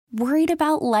Worried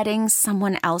about letting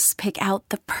someone else pick out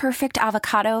the perfect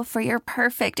avocado for your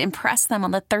perfect impress them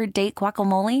on the third date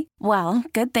guacamole? Well,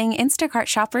 good thing Instacart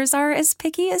shoppers are as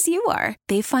picky as you are.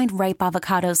 They find ripe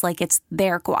avocados like it's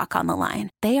their guac on the line.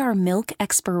 They are milk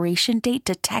expiration date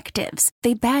detectives.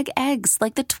 They bag eggs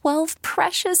like the 12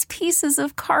 precious pieces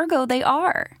of cargo they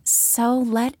are. So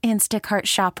let Instacart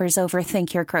shoppers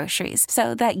overthink your groceries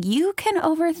so that you can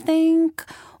overthink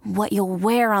what you'll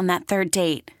wear on that third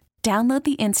date. Download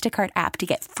the Instacart app to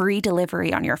get free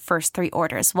delivery on your first 3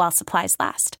 orders while supplies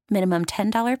last. Minimum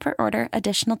 $10 per order.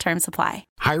 Additional terms apply.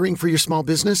 Hiring for your small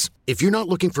business? If you're not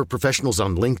looking for professionals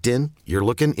on LinkedIn, you're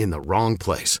looking in the wrong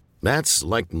place. That's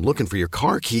like looking for your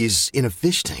car keys in a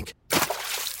fish tank.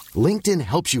 LinkedIn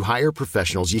helps you hire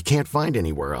professionals you can't find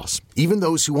anywhere else, even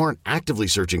those who aren't actively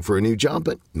searching for a new job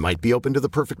but might be open to the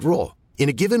perfect role. In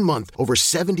a given month, over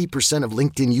 70% of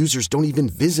LinkedIn users don't even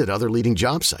visit other leading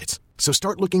job sites. So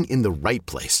start looking in the right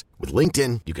place. With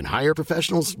LinkedIn, you can hire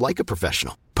professionals like a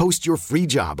professional. Post your free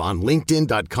job on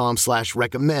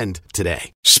linkedin.com/recommend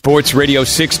today. Sports Radio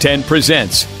 610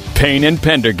 presents Payne and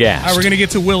Pendergast. All right, we're going to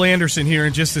get to Will Anderson here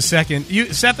in just a second.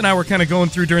 Seth and I were kind of going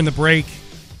through during the break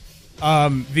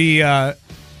the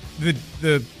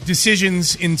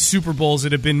decisions in Super Bowls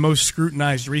that have been most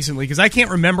scrutinized recently, because I can't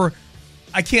remember.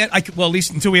 Well, at least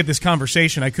until we had this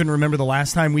conversation, I couldn't remember the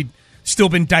last time we'd still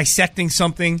been dissecting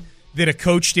something that a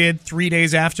coach did 3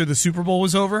 days after the Super Bowl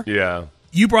was over. Yeah.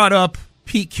 You brought up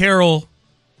Pete Carroll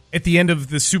at the end of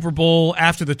the Super Bowl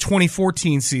after the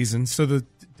 2014 season. So the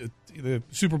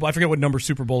Super Bowl, I forget what number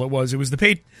Super Bowl it was. It was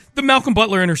the Malcolm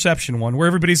Butler interception one, where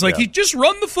everybody's like, "You just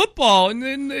run the football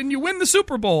and you win the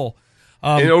Super Bowl."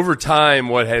 And over time,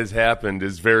 what has happened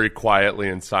is very quietly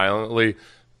and silently,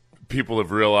 people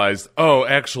have realized, oh,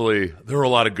 actually, there are a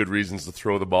lot of good reasons to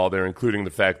throw the ball there, including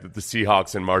the fact that the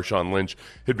Seahawks and Marshawn Lynch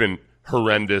had been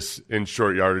horrendous in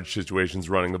short yardage situations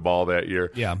running the ball that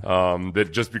year. Yeah.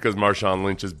 That just because Marshawn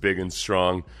Lynch is big and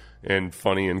strong and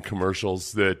funny in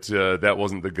commercials, that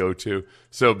wasn't the go-to.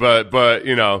 So, but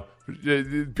you know,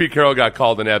 Pete Carroll got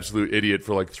called an absolute idiot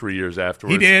for like 3 years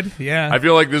afterwards. He did, yeah. I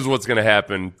feel like this is what's going to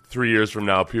happen 3 years from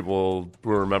now. People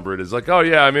will remember it as like, oh,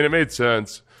 yeah, I mean, it made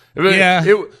sense.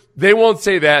 They won't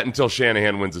say that until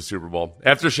Shanahan wins the Super Bowl.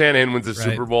 After Shanahan wins the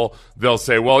Super Bowl, they'll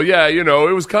say, well, yeah, you know,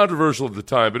 it was controversial at the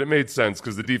time, but it made sense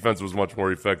because the defense was much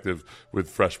more effective with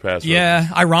fresh pass. Yeah,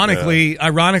 ironically,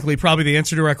 probably the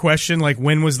answer to our question, like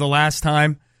when was the last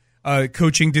time a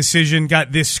coaching decision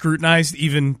got this scrutinized,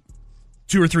 even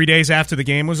 2 or 3 days after the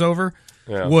game was over,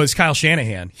 was Kyle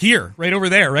Shanahan. Here, right over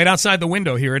there, right outside the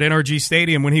window here at NRG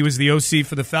Stadium when he was the OC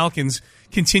for the Falcons,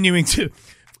 continuing to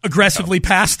aggressively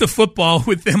pass the football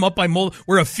with them up by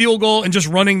where a field goal and just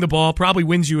running the ball probably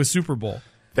wins you a Super Bowl.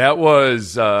 That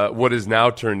was what is now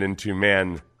turned into,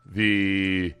 man,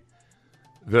 the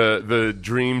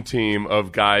dream team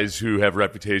of guys who have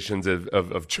reputations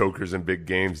of chokers in big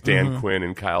games, Dan Quinn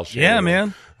and Kyle Shanahan. Yeah,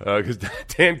 man. Because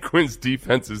Dan Quinn's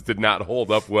defenses did not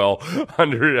hold up well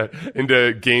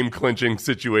into game-clinching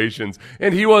situations.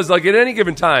 And he was, like, at any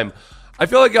given time, I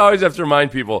feel like I always have to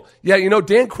remind people, yeah, you know,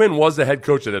 Dan Quinn was the head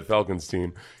coach of that Falcons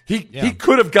team. He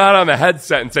could have got on the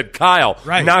headset and said, Kyle,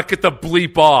 knock it the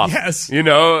bleep off. Yes. You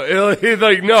know, he's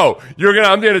like, no,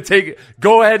 I'm going to take it.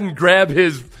 Go ahead and grab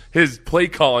his play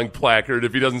calling placard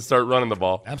if he doesn't start running the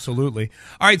ball. Absolutely.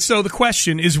 All right, so the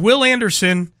question is, Will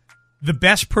Anderson the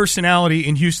best personality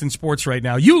in Houston sports right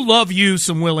now? You love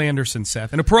some Will Anderson,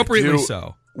 Seth, and appropriately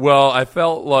so. Well, I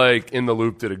felt like In the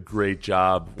Loop did a great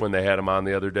job when they had him on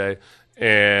the other day.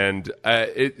 And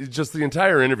it just the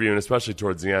entire interview, and especially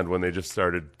towards the end when they just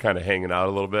started kind of hanging out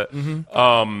a little bit,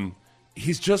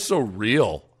 he's just so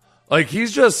real. Like,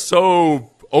 he's just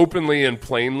so openly and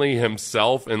plainly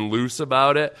himself and loose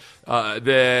about it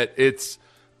that it's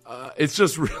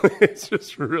just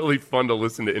really fun to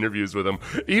listen to interviews with him.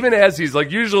 Even as he's like,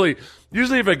 usually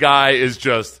if a guy is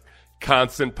just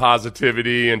constant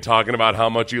positivity and talking about how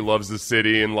much he loves the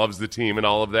city and loves the team and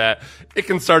all of that, it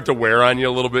can start to wear on you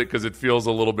a little bit because it feels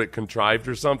a little bit contrived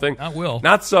or something. Not Will.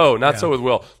 Not so with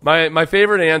Will. My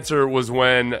favorite answer was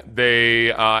when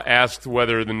they asked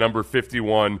whether the number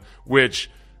 51,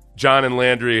 which John and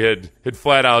Landry had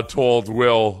flat out told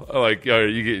Will, like,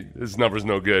 this number's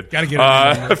no good. Gotta get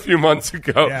it a few months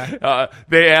ago. Yeah.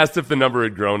 They asked if the number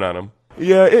had grown on him.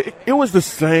 Yeah, it was the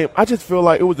same. I just feel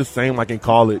like it was the same like in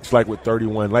college, like with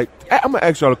 31. Like, I'm going to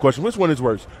ask y'all a question. Which one is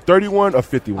worse, 31 or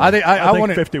 51? I think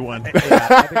wanted 51. Yeah,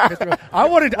 I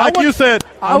think 51. You said,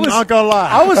 I'm not going to lie.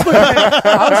 I was looking at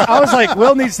I was like,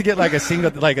 Will needs to get like a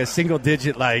single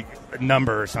digit like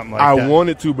number or something like that. I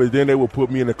wanted to, but then they would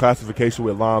put me in the classification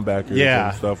with linebackers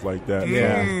and stuff like that.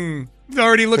 Yeah. He's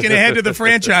already looking ahead to the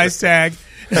franchise tag.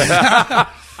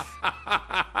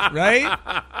 Right?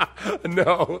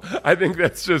 No, I think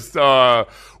that's just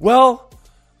well.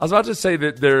 I was about to say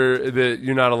that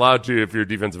you're not allowed to if you're a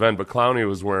defensive end, but Clowney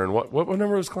was wearing what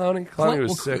number was Clowney? Clowney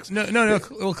was 6. No.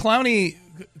 Well, Clowney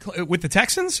with the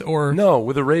Texans or no,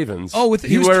 with the Ravens. Oh,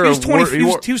 he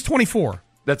was 24.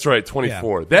 That's right,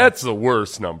 24. Yeah. That's the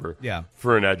worst number. Yeah.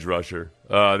 For an edge rusher.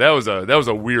 That was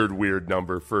a weird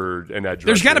number for an edge rusher.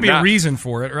 There's got to be a reason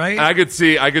for it, right? I could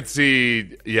see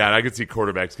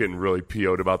quarterbacks getting really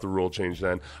PO'd about the rule change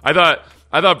then. I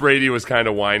thought Brady was kind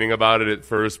of whining about it at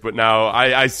first, but now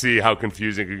I see how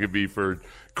confusing it could be for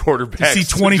quarterbacks. See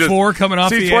 24 coming off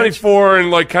the edge? See 24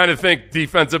 and like kind of think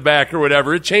defensive back or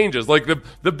whatever. It changes. Like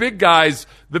the big guys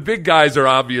are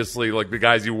obviously like the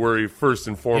guys you worry first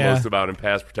and foremost about in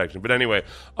pass protection. But anyway,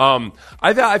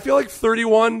 I feel like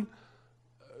 31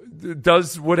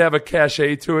 would have a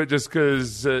cachet to it just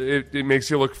because it makes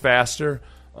you look faster.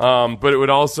 But it would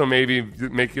also maybe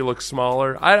make you look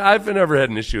smaller. I've never had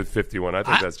an issue with 51. I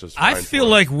think that's just fine. I feel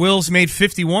like Will's made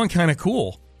 51 kind of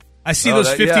cool. I see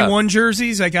those 51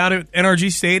 jerseys I got at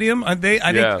NRG Stadium. I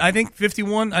think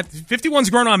 51.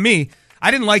 51's grown on me. I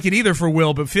didn't like it either for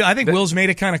Will, but I think Will's made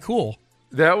it kind of cool.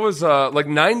 That was like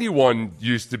 91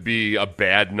 used to be a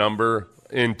bad number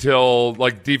until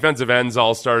like defensive ends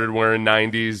all started wearing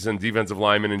 90s and defensive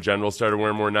linemen in general started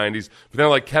wearing more 90s. But then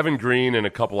like Kevin Green and a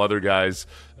couple other guys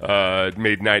turned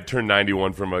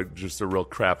 91 from just a real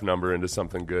crap number into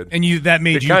something good. And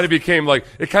it kind of became like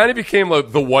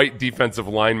the white defensive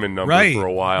lineman number for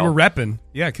a while. You were repping.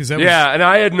 Yeah, and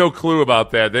I had no clue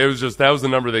about that. That was the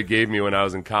number they gave me when I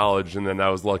was in college, and then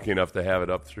I was lucky enough to have it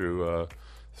up through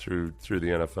the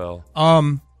NFL.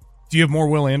 Do you have more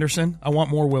Will Anderson? I want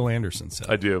more Will Anderson. Seth.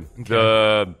 I do.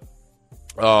 Okay.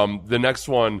 The next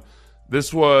one,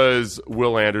 this was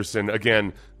Will Anderson.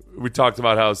 Again, we talked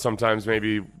about how sometimes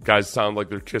maybe guys sound like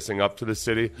they're kissing up to the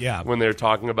city when they're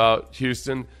talking about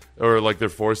Houston or like they're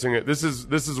forcing it. This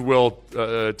is Will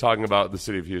talking about the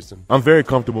city of Houston. I'm very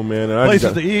comfortable, man.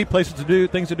 Places to eat, places to do,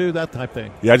 things to do, that type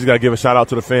thing. Yeah, I just got to give a shout-out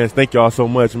to the fans. Thank y'all so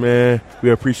much, man.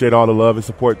 We appreciate all the love and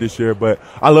support this year. But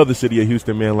I love the city of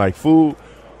Houston, man. Like food,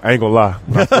 I ain't gonna lie.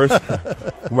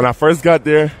 When I first got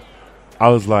there, I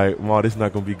was like, "Wow, this is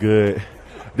not gonna be good."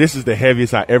 This is the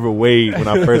heaviest I ever weighed when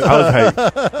I first.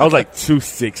 I was like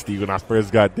 260 when I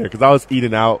first got there because I was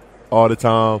eating out all the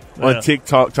time on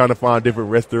TikTok, trying to find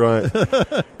different restaurants,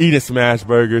 eating smash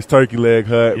burgers, turkey leg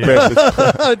hut,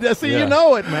 breakfast. See, you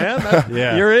know it, man.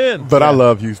 You're in. But I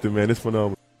love Houston, man. It's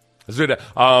phenomenal.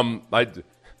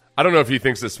 I don't know if he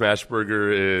thinks the smash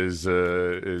burger is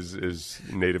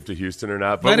native to Houston or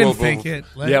not. But let him think it.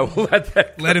 We'll let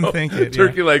that go. Let him think it.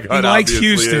 Turkey leg hut. He likes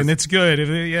Houston. It's good.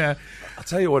 Yeah. I'll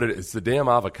tell you what it's the damn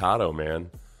avocado, man.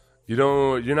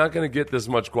 You're not going to get this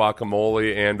much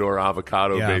guacamole and or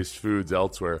avocado-based foods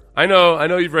elsewhere. I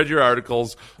know you've read your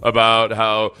articles about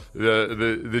how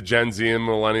the Gen Z and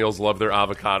millennials love their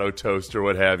avocado toast or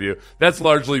what have you. That's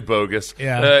largely bogus.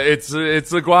 Yeah. It's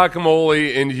the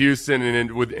guacamole in Houston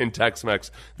and in Tex-Mex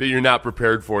that you're not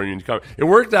prepared for. It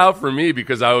worked out for me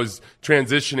because I was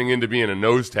transitioning into being a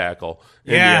nose tackle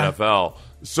in the NFL.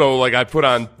 So like I put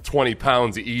on 20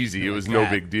 pounds easy. It was no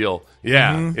big deal.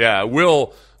 Yeah,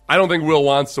 I don't think Will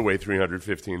wants to weigh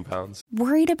 315 pounds.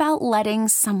 Worried about letting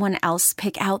someone else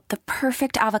pick out the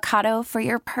perfect avocado for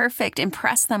your perfect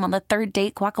impress them on the third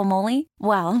date guacamole?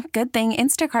 Well, good thing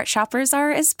Instacart shoppers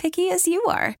are as picky as you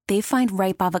are. They find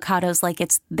ripe avocados like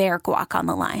it's their guac on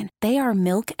the line. They are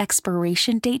milk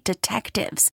expiration date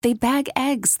detectives. They bag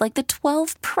eggs like the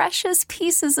 12 precious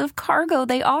pieces of cargo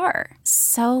they are.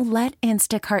 So let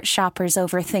Instacart shoppers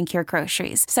overthink your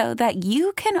groceries so that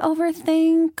you can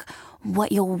overthink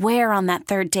what you'll wear on that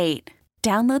third date.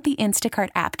 Download the Instacart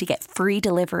app to get free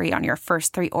delivery on your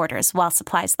first 3 orders while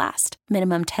supplies last.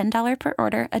 Minimum $10 per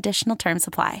order. Additional terms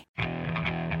apply.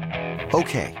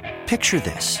 Okay, picture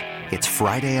this. It's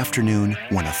Friday afternoon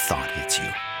when a thought hits you.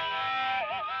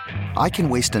 I can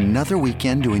waste another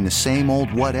weekend doing the same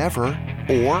old whatever,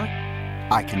 or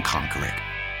I can conquer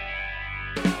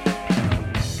it.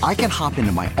 I can hop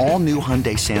into my all-new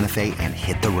Hyundai Santa Fe and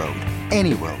hit the road.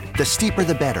 Any road. The steeper,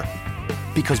 the better.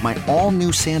 Because my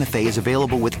all-new Santa Fe is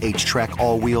available with H-Track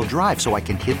all-wheel drive, so I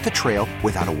can hit the trail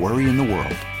without a worry in the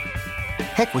world.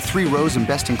 Heck, with 3 rows and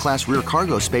best-in-class rear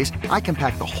cargo space, I can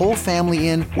pack the whole family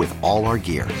in with all our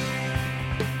gear.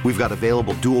 We've got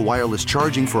available dual wireless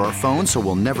charging for our phones, so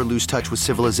we'll never lose touch with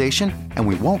civilization, and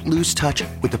we won't lose touch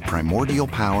with the primordial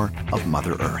power of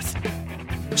Mother Earth.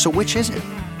 So which is it?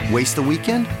 Waste the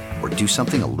weekend or do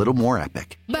something a little more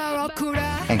epic?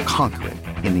 And conquer it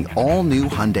in the all-new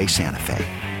Hyundai Santa Fe.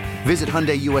 Visit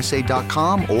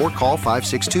HyundaiUSA.com or call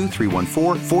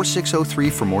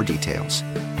 562-314-4603 for more details.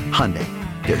 Hyundai,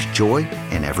 there's joy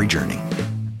in every journey.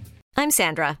 I'm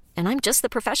Sandra, and I'm just the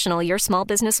professional your small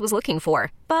business was looking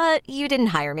for. But you didn't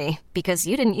hire me because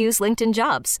you didn't use LinkedIn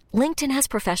Jobs. LinkedIn has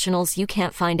professionals you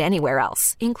can't find anywhere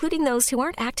else, including those who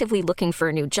aren't actively looking for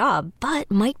a new job,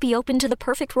 but might be open to the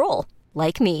perfect role,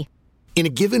 like me. In a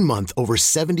given month, over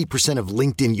 70% of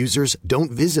LinkedIn users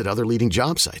don't visit other leading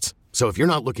job sites. So if you're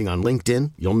not looking on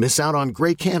LinkedIn, you'll miss out on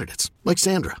great candidates like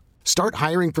Sandra. Start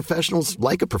hiring professionals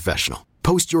like a professional.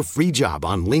 Post your free job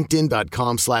on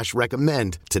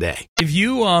linkedin.com/recommend today. If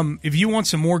you want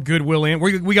some more good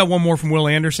we got one more from Will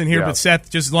Anderson here, but Seth,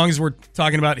 just as long as we're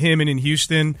talking about him and in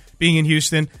Houston, being in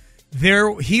Houston,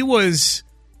 he was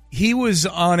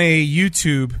on a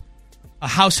YouTube, a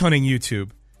house hunting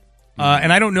YouTube.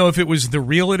 And I don't know if it was the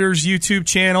Realtors YouTube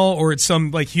channel or it's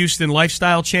some like Houston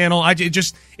lifestyle channel.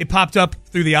 It popped up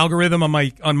through the algorithm on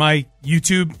my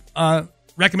YouTube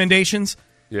recommendations.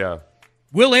 Yeah.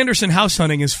 Will Anderson house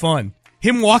hunting is fun.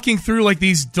 Him walking through like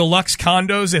these deluxe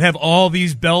condos that have all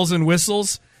these bells and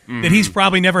whistles that he's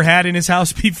probably never had in his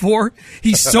house before.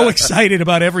 He's so excited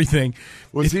about everything.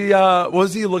 What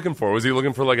was he looking for? Was he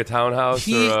looking for like a townhouse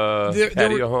or a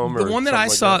patio home? The one that I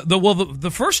saw, the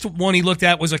first one he looked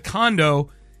at was a condo.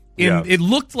 It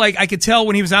looked like, I could tell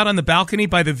when he was out on the balcony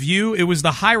by the view, it was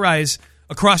the high rise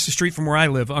across the street from where I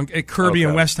live, at Kirby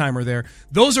and Westheimer there.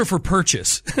 Those are for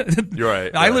purchase. You're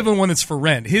right. I live in one that's for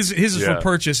rent. His is for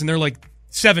purchase, and they're like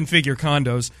 7-figure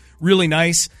condos. Really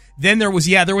nice. Then there was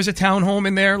a townhome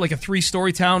in there, like a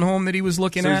 3-story townhome that he was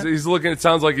looking at. He's looking. It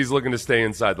sounds like he's looking to stay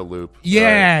inside the loop.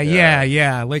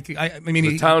 Yeah. Like I mean,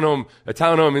 a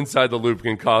townhome inside the loop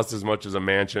can cost as much as a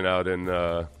mansion out in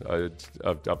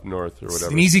up north or whatever.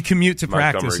 It's an easy commute to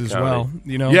practice as well.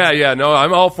 You know. Yeah. No,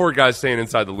 I'm all for guys staying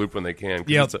inside the loop when they can.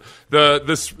 Yep.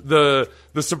 The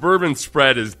suburban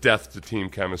spread is death to team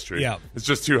chemistry. Yeah. It's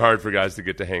just too hard for guys to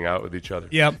get to hang out with each other.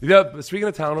 Yep. Yeah. Speaking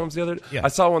of townhomes, I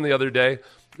saw one the other day.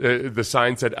 The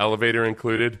sign said elevator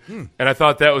included, and I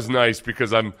thought that was nice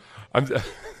because I'm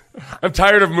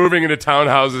tired of moving into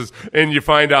townhouses and you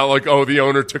find out like, oh, the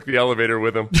owner took the elevator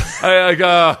with him.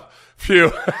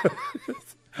 Phew.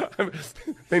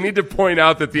 They need to point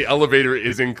out that the elevator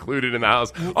is included in the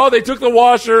house. Oh, they took the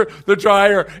washer, the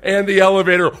dryer, and the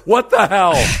elevator. What the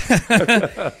hell?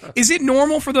 Is it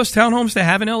normal for those townhomes to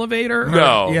have an elevator?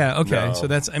 No. Yeah. Okay. No. So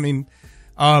that's.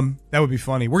 That would be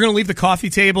funny. We're going to leave the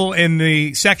coffee table and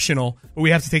the sectional, but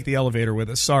we have to take the elevator with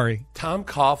us. Sorry. Tom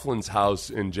Coughlin's house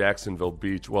in Jacksonville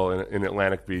Beach, in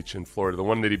Atlantic Beach in Florida, the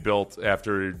one that he built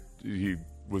after he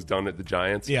was done at the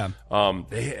Giants. Yeah.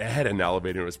 They had an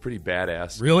elevator. It was pretty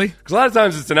badass. Really? Because a lot of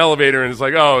times it's an elevator and it's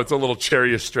like, oh, it's a little chair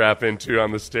you strap into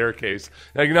on the staircase.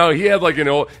 Like, no, he had like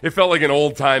it felt like an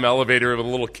old time elevator with a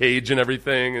little cage and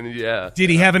everything. And yeah. Did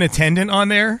he have an attendant on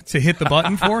there to hit the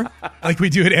button for? Like we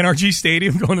do at NRG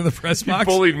Stadium going to the press box? He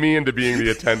bullied me into being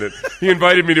the attendant. He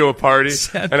invited me to a party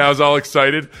and I was all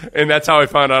excited. And that's how I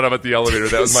found out about the elevator.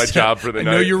 That was my job for the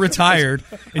night. I know you're retired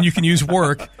and you can use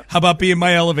work. How about being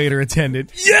my elevator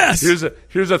attendant? Yes! Here's a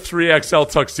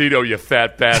 3XL tuxedo, you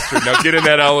fat bastard. Now get in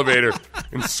that elevator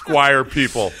and squire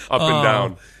people up and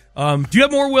down. Do you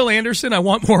have more Will Anderson? I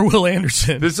want more Will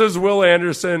Anderson. This is Will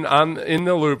Anderson in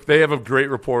the loop. They have a great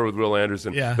rapport with Will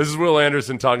Anderson. Yeah. This is Will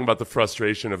Anderson talking about the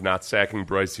frustration of not sacking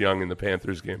Bryce Young in the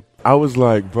Panthers game. I was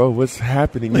like, bro, what's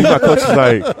happening? My coach is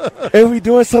like, hey, we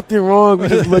doing something wrong. We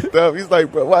just looked up. He's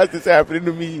like, bro, why is this happening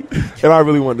to me? And I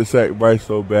really wanted to sack Bryce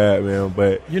so bad, man.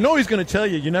 But you know he's going to tell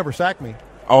you never sack me.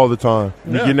 All the time.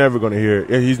 Yeah. You're never going to hear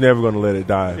it. He's never going to let it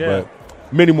die. Yeah. But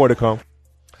many more to come.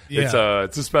 Yeah.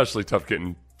 It's especially tough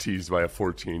getting teased by a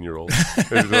 14-year-old.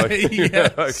 Like,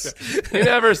 yes. Okay. You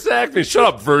never sacked me. Shut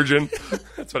up, virgin.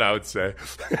 That's what I would say.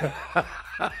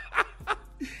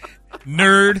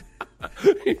 Nerd.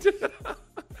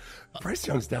 Bryce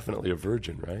Young's definitely a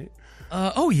virgin, right?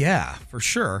 Oh, yeah, for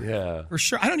sure. Yeah. For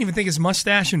sure. I don't even think his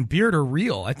mustache and beard are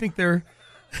real. I think they're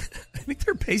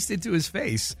pasted to his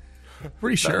face.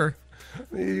 Pretty sure.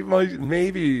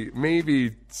 Maybe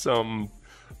some.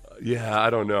 Yeah, I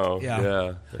don't know.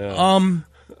 Yeah. Yeah.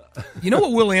 You know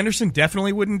what Will Anderson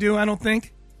definitely wouldn't do, I don't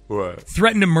think? What?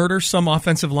 Threaten to murder some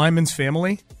offensive lineman's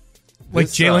family. Like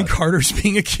Jalen Carter's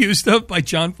being accused of by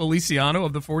John Feliciano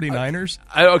of the 49ers.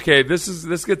 Okay,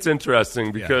 this gets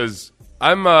interesting because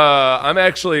I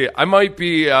might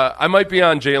be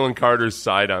on Jalen Carter's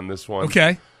side on this one.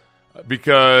 Okay.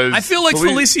 Because I feel like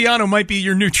Feliciano might be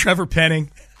your new Trevor Penning.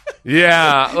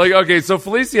 Yeah, so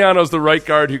Feliciano's the right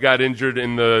guard who got injured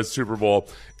in the Super Bowl,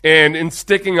 and in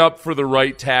sticking up for the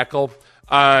right tackle,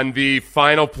 on the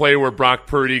final play where Brock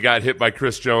Purdy got hit by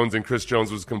Chris Jones and Chris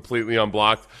Jones was completely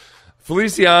unblocked.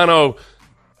 Feliciano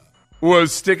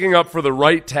was sticking up for the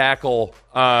right tackle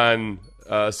on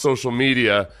social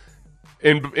media.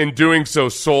 In doing so,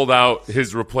 sold out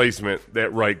his replacement,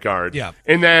 that right guard. Yeah.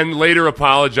 And then later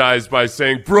apologized by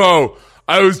saying, "Bro,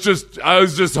 I was just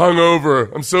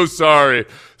hungover. I'm so sorry."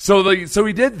 So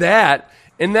he did that,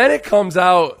 and then it comes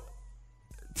out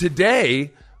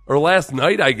today or last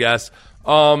night, I guess,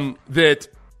 that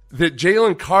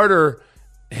Jalen Carter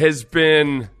has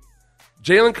been.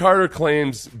 Jalen Carter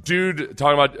claims,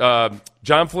 talking about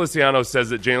John Feliciano says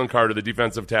that Jalen Carter, the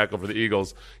defensive tackle for the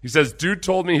Eagles, he says, dude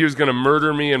told me he was going to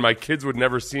murder me and my kids would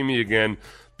never see me again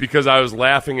because I was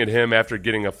laughing at him after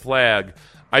getting a flag.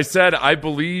 I said, I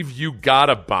believe you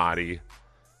got a body.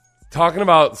 Talking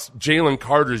about Jalen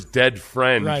Carter's dead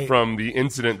friend from the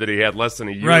incident that he had less than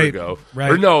a year ago. Right.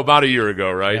 Or no, about a year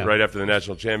ago, right? Yeah. Right after the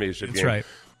national championship That's game. right.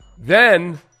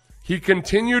 Then he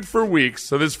continued for weeks.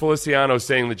 So this Feliciano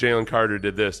saying that Jalen Carter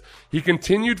did this. He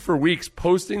continued for weeks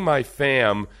posting my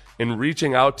fam and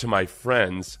reaching out to my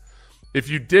friends. If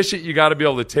you dish it, you got to be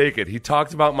able to take it. He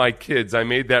talked about my kids. I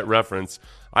made that reference.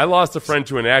 I lost a friend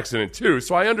to an accident too,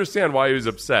 so I understand why he was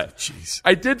upset. Jeez.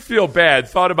 I did feel bad,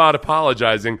 thought about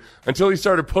apologizing until he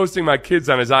started posting my kids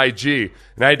on his IG,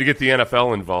 and I had to get the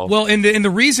NFL involved. Well, and the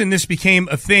reason this became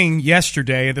a thing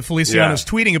yesterday, the Feliciano's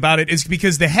tweeting about it, is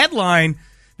because the headline,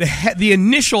 the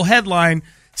initial headline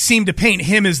seemed to paint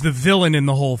him as the villain in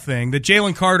the whole thing. That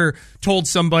Jalen Carter told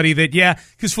somebody that,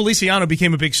 because Feliciano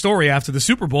became a big story after the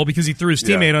Super Bowl because he threw his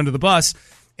teammate under the bus.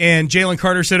 And Jalen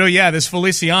Carter said, this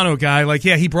Feliciano guy,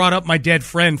 he brought up my dead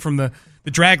friend from the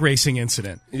drag racing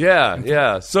incident.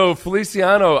 Yeah. So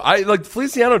Feliciano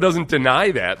doesn't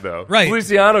deny that, though. Right.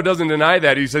 Feliciano doesn't deny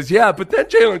that. He says, but then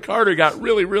Jalen Carter got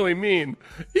really, really mean.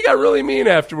 He got really mean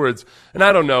afterwards. And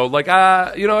I don't know.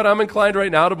 You know what? I'm inclined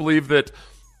right now to believe that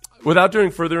without doing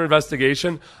further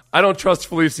investigation, I don't trust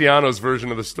Feliciano's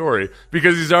version of the story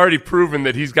because he's already proven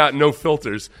that he's got no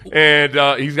filters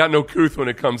and he's got no couth when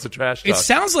it comes to trash talk. It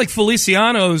sounds like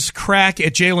Feliciano's crack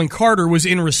at Jalen Carter was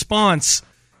in response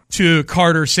to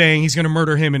Carter saying he's going to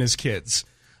murder him and his kids.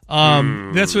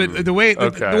 That's what the way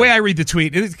I read the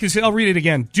tweet, because I'll read it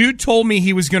again. Dude told me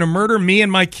he was going to murder me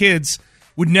and my kids,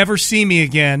 would never see me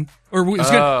again.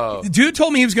 Dude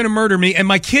told me he was going to murder me, and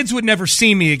my kids would never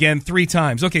see me again 3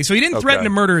 times. Okay, so he didn't threaten to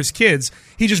murder his kids.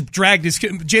 He just dragged his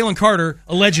kid. Jalen Carter,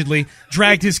 allegedly,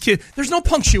 dragged his kid. There's no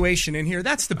punctuation in here.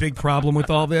 That's the big problem with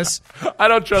all this. I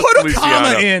don't trust Feliciano. Put a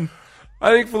comma in.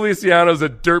 I think Feliciano's a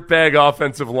dirtbag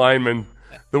offensive lineman,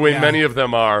 the way many of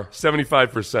them are.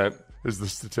 75%. Is the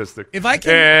statistic. If I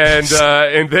can, and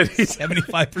that he's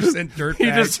 75% dirtbag.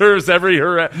 He deserves every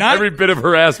bit of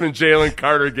harassment Jalen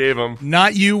Carter gave him.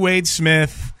 Not you, Wade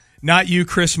Smith. Not you,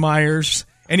 Chris Myers.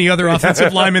 Any other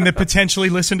offensive linemen that potentially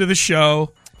listen to the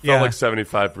show. Felt like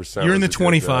 75%. You're in the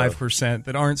 25%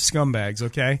 that aren't scumbags.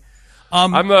 Okay.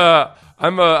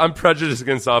 I'm prejudiced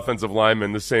against offensive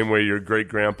linemen the same way your great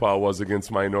grandpa was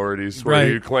against minorities, where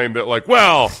you claimed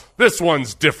that this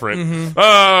one's different. Mm-hmm.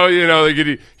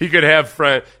 Oh, he could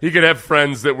have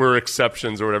friends that were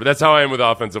exceptions or whatever. That's how I am with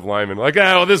offensive linemen.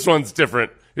 This one's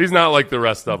different. He's not like the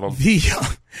rest of them.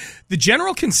 The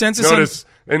general consensus. Notice,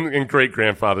 and great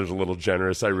grandfather's a little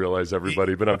generous. I realize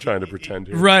everybody, but I'm trying to pretend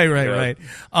here. Right.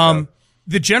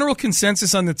 The general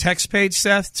consensus on the text page,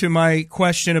 Seth, to my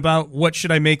question about what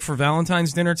should I make for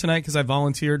Valentine's dinner tonight, because I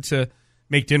volunteered to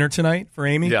make dinner tonight for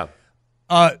Amy. Yeah.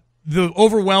 The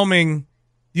overwhelming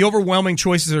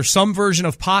choices are some version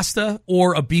of pasta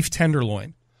or a beef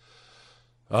tenderloin.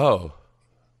 Oh.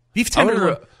 Beef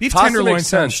tenderloin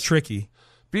sounds tricky.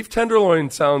 Beef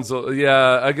tenderloin sounds,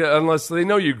 unless they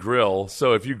know you grill.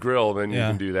 So if you grill, then you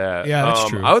can do that. Yeah, that's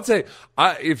true. I would say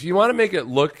if you want to make it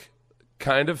look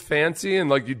kind of fancy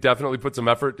and you definitely put some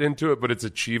effort into it, but it's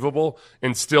achievable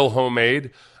and still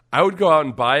homemade, I would go out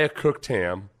and buy a cooked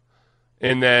ham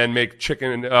and then make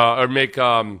chicken or make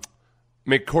cordon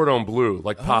bleu,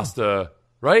 pasta,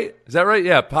 right? Is that right?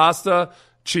 Yeah, pasta,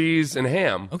 cheese, and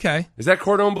ham. Okay. Is that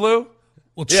cordon bleu?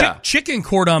 Well, chicken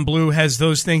cordon bleu has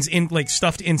those things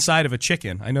stuffed inside of a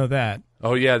chicken. I know that.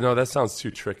 Oh, yeah. No, that sounds too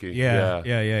tricky. Yeah.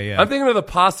 I'm thinking of the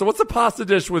pasta. What's the pasta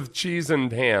dish with cheese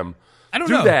and ham? I don't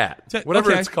know. Do that.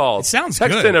 Whatever it's called. It sounds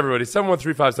Text good. in, everybody.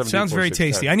 713-572-4610. Sounds very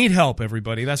tasty. I need help,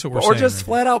 everybody. That's what we're saying. Or just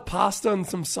flat out pasta and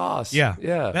some sauce. Yeah.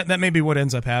 That may be what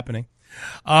ends up happening.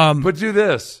 But do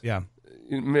this. Yeah.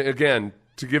 Again,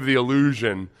 to give the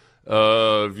illusion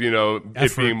of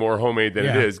it being more homemade than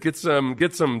it is. Get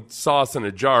some sauce in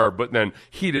a jar, but then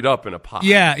heat it up in a pot.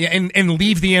 Yeah, and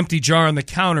leave the empty jar on the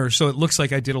counter so it looks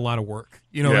like I did a lot of work.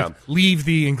 Leave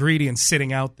the ingredients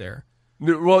sitting out there.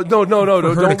 Well, no.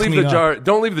 Don't leave the jar. Up.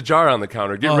 Don't leave the jar on the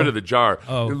counter. Get rid of the jar.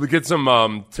 Get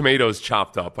some tomatoes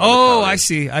chopped up. I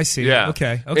see. Yeah.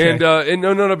 Okay. And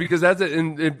no, because that's it.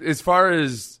 And as far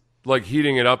as like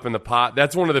heating it up in the pot,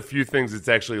 that's one of the few things that's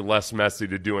actually less messy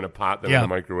to do in a pot than in the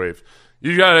microwave.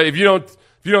 You gotta if you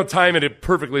don't time it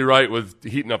perfectly right with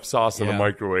heating up sauce in the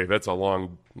microwave, that's a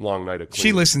long night of cleaning.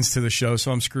 She listens to the show,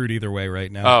 so I'm screwed either way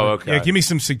right now. Oh, okay. Yeah, give me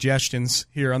some suggestions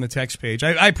here on the text page.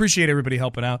 I appreciate everybody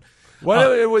helping out.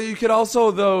 Well, you could also,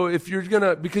 though, if you're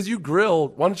because you grill,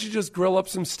 why don't you just grill up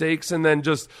some steaks and then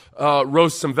just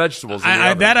roast some vegetables in the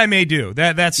oven? That I may do.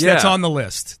 That's on the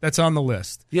list. That's on the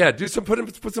list. Yeah,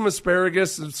 put some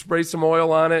asparagus and spray some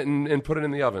oil on it and put it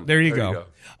in the oven. There you go.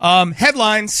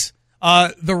 Headlines.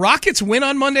 The Rockets win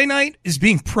on Monday night is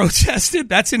being protested.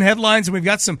 That's in headlines, and we've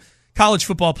got some college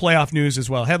football playoff news as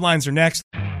well. Headlines are next.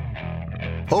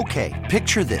 Okay,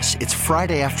 picture this. It's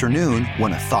Friday afternoon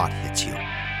when a thought hits you.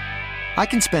 I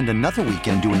can spend another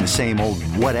weekend doing the same old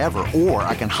whatever, or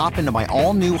I can hop into my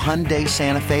all-new Hyundai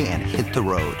Santa Fe and hit the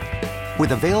road.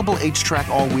 With available H-Track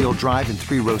all-wheel drive and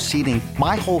 3-row seating,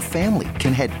 my whole family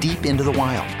can head deep into the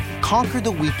wild. Conquer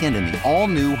the weekend in the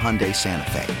all-new Hyundai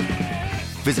Santa Fe.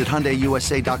 Visit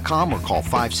HyundaiUSA.com or call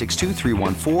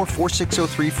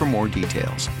 562-314-4603 for more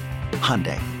details.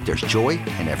 Hyundai, there's joy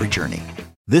in every journey.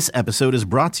 This episode is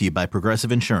brought to you by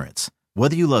Progressive Insurance.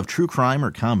 Whether you love true crime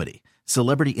or comedy,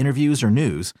 celebrity interviews or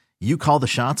news, you call the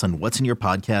shots on what's in your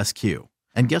podcast queue.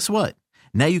 And guess what?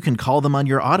 Now you can call them on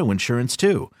your auto insurance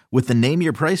too with the Name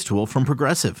Your Price tool from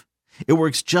Progressive. It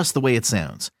works just the way it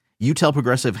sounds. You tell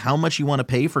Progressive how much you want to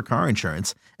pay for car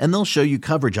insurance, and they'll show you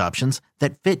coverage options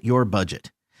that fit your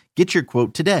budget. Get your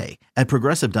quote today at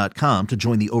Progressive.com to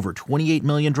join the over 28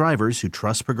 million drivers who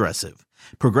trust Progressive.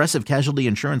 Progressive Casualty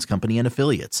Insurance Company and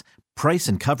Affiliates. Price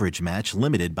and coverage match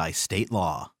limited by state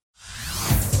law.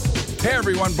 Hey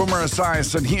everyone, Boomer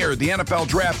Esiason here. The NFL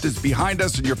Draft is behind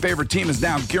us and your favorite team is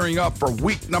now gearing up for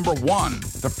week number 1.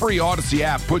 The free Odyssey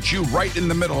app puts you right in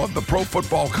the middle of the pro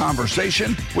football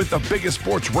conversation with the biggest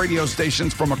sports radio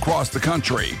stations from across the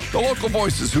country. The local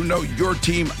voices who know your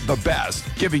team the best,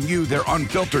 giving you their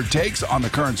unfiltered takes on the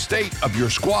current state of your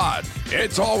squad.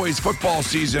 It's always football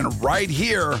season right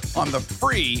here on the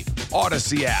free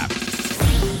Odyssey app.